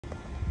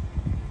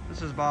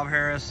this is Bob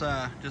Harris.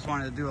 Just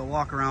wanted to do a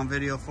walk around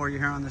video for you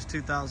here on this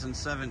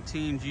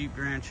 2017 Jeep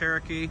Grand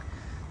Cherokee.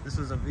 This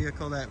was a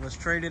vehicle that was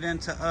traded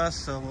into us,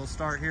 so we'll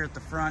start here at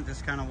the front,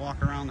 just kind of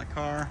walk around the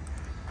car,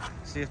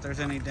 see if there's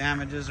any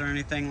damages or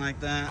anything like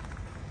that.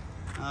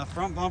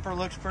 Front bumper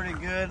looks pretty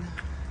good.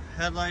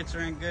 Headlights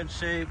are in good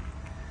shape.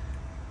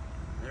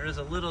 There is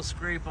a little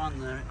scrape on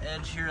the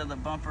edge here of the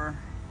bumper,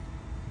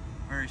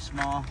 very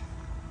small,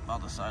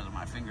 about the size of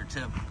my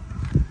fingertip.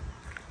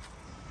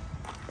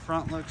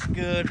 Front looks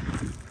good.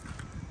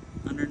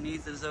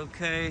 Underneath is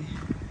okay.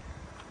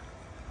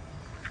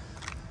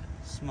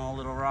 Small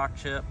little rock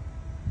chip.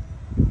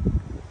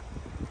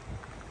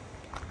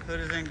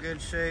 Hood is in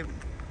good shape.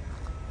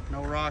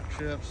 No rock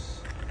chips.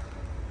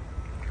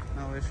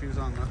 No issues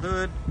on the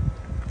hood.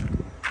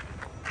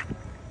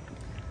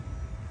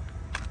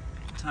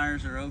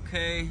 Tires are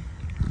okay.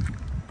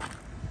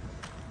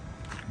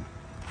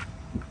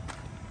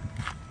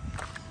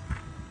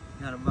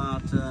 Got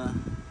about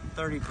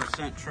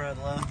 30% tread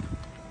left.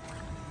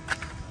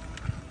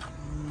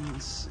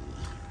 Let's see.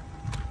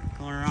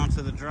 Going around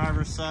to the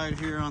driver's side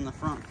here on the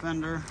front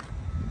fender.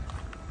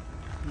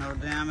 No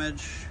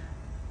damage.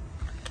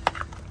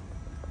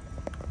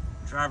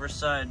 Driver's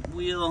side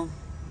wheel,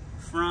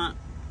 front,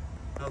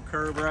 no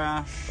curb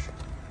rash.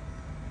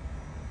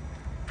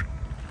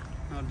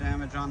 No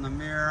damage on the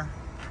mirror.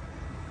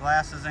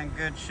 Glass is in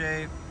good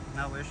shape.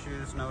 No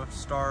issues, no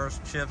stars,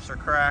 chips, or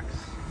cracks.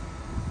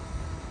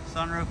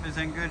 Sunroof is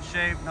in good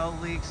shape, no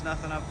leaks,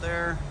 nothing up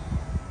there.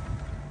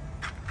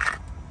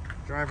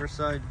 Driver's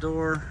side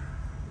door,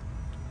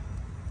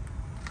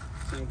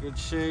 it's in good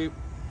shape.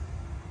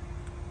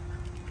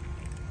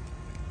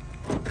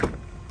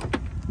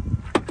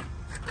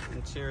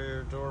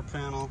 Interior door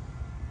panel,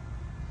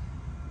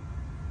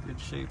 good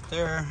shape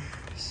there.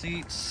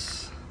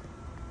 Seats,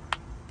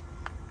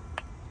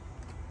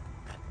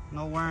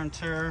 no wear and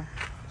tear,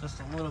 just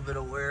a little bit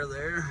of wear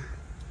there.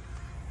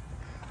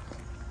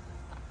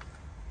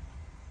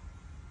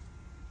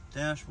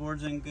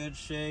 Dashboard's in good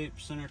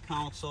shape, center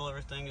console,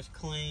 everything is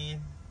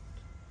clean.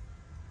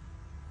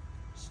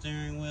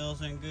 Steering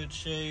wheel's in good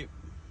shape.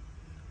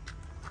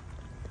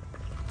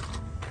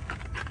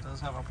 It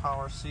does have a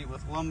power seat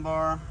with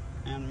lumbar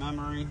and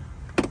memory.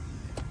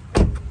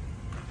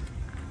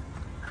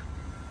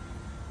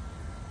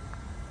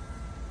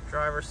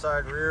 Driver's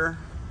side rear.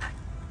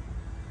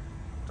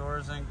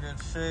 Door's in good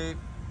shape.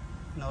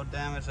 No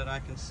damage that I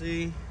can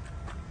see.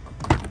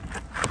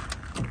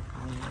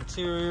 On the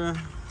interior,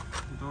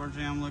 the door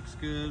jamb looks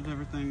good.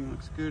 Everything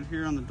looks good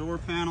here on the door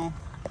panel.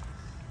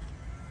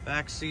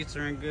 Back seats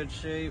are in good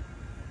shape.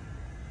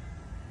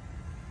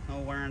 No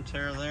wear and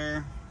tear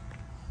there.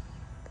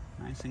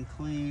 Nice and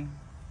clean.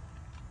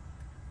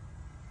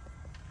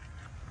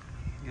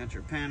 You got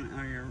your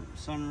your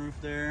sunroof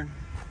there.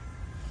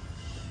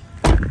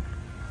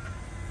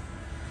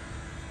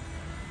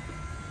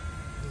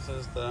 This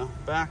is the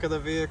back of the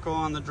vehicle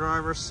on the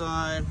driver's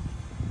side.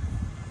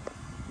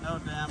 No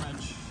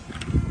damage.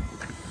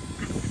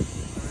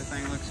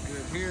 Everything looks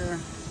good here.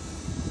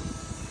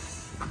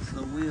 It's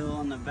the wheel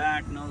on the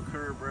back, no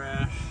curb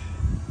rash.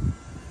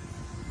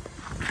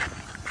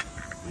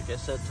 Like I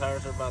said,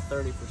 tires are about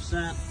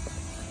 30%.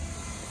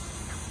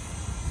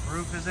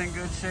 Roof is in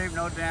good shape,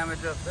 no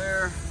damage up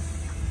there.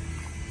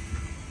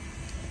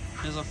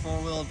 Is a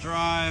four-wheel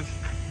drive,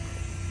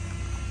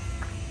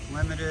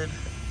 limited.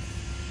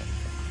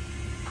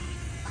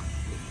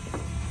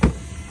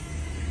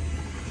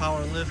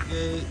 Power lift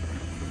gate.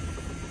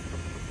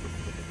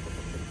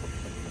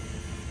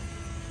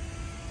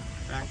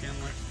 Back end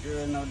looks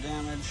good, no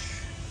damage.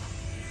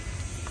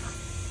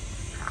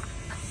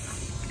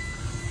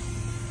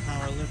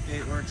 Power lift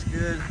gate works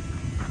good.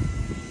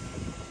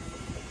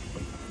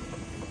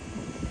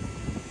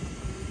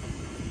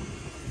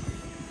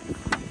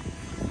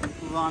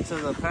 Move on to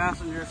the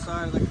passenger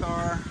side of the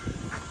car.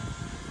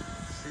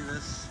 See,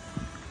 this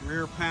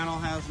rear panel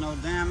has no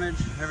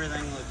damage.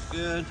 Everything looks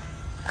good.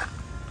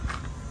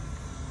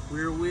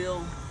 Rear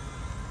wheel,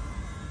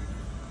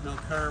 no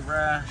curb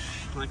rash.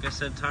 Like I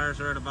said, tires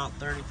are at about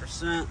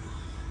 30%.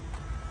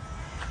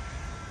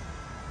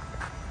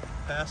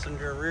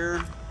 Passenger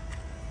rear,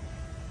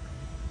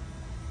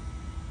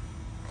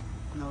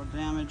 no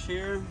damage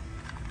here.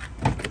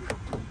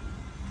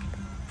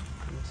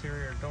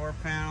 Interior door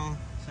panel,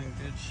 it's in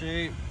good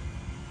shape.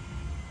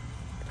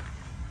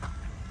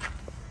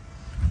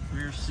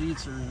 Rear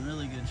seats are in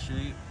really good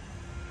shape.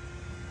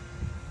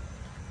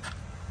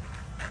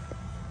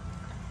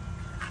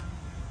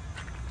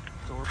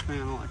 Door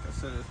panel, like I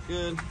said, is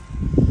good.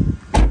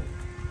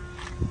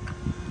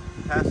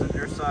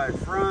 Passenger side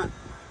front.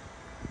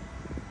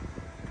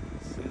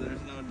 See,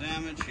 there's no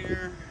damage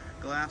here.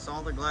 Glass,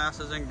 all the glass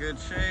is in good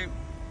shape.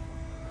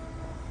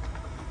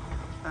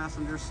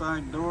 Passenger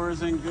side door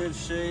is in good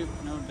shape,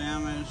 no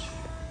damage.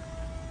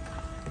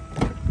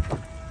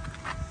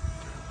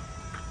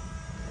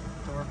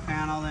 Door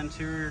panel, the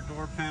interior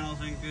door panel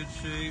is in good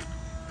shape.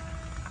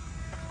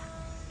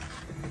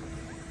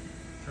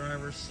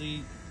 Driver's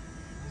seat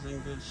is in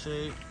good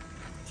shape.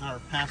 Or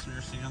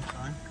passenger seat, I'm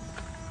sorry.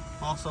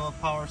 Also a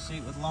power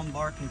seat with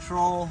lumbar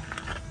control.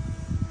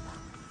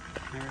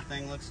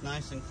 Everything looks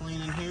nice and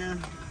clean in here.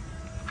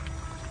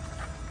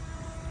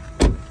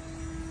 And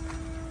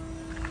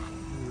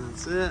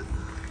that's it.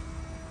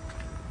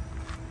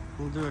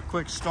 We'll do a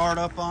quick start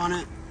up on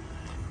it.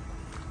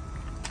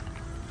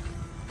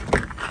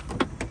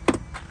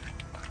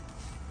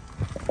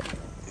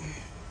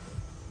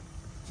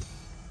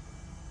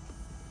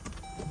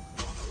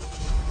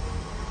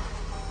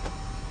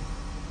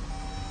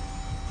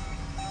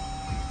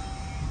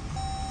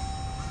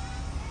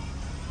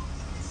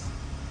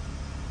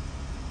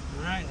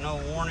 Alright, no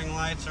warning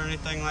lights or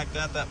anything like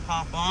that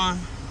pop on.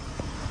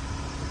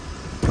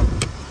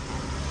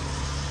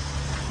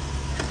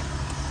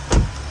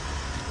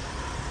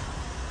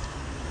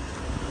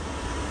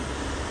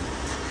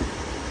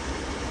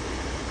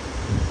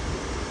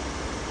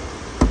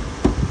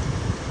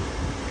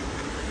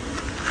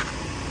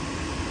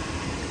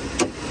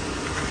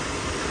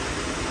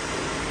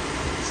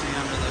 See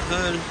under the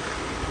hood.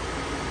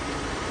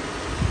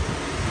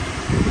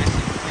 Nice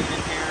and clean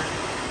in here.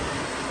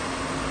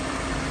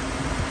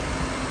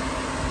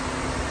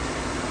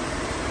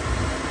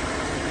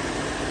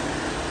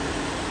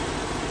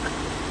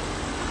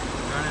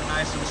 Running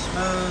nice and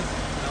smooth,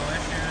 no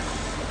issues.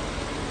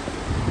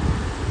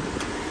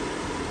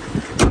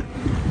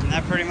 And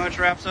that pretty much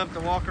wraps up the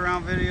walk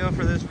around video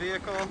for this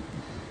vehicle.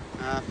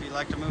 If you'd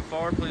like to move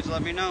forward, please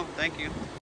let me know. Thank you.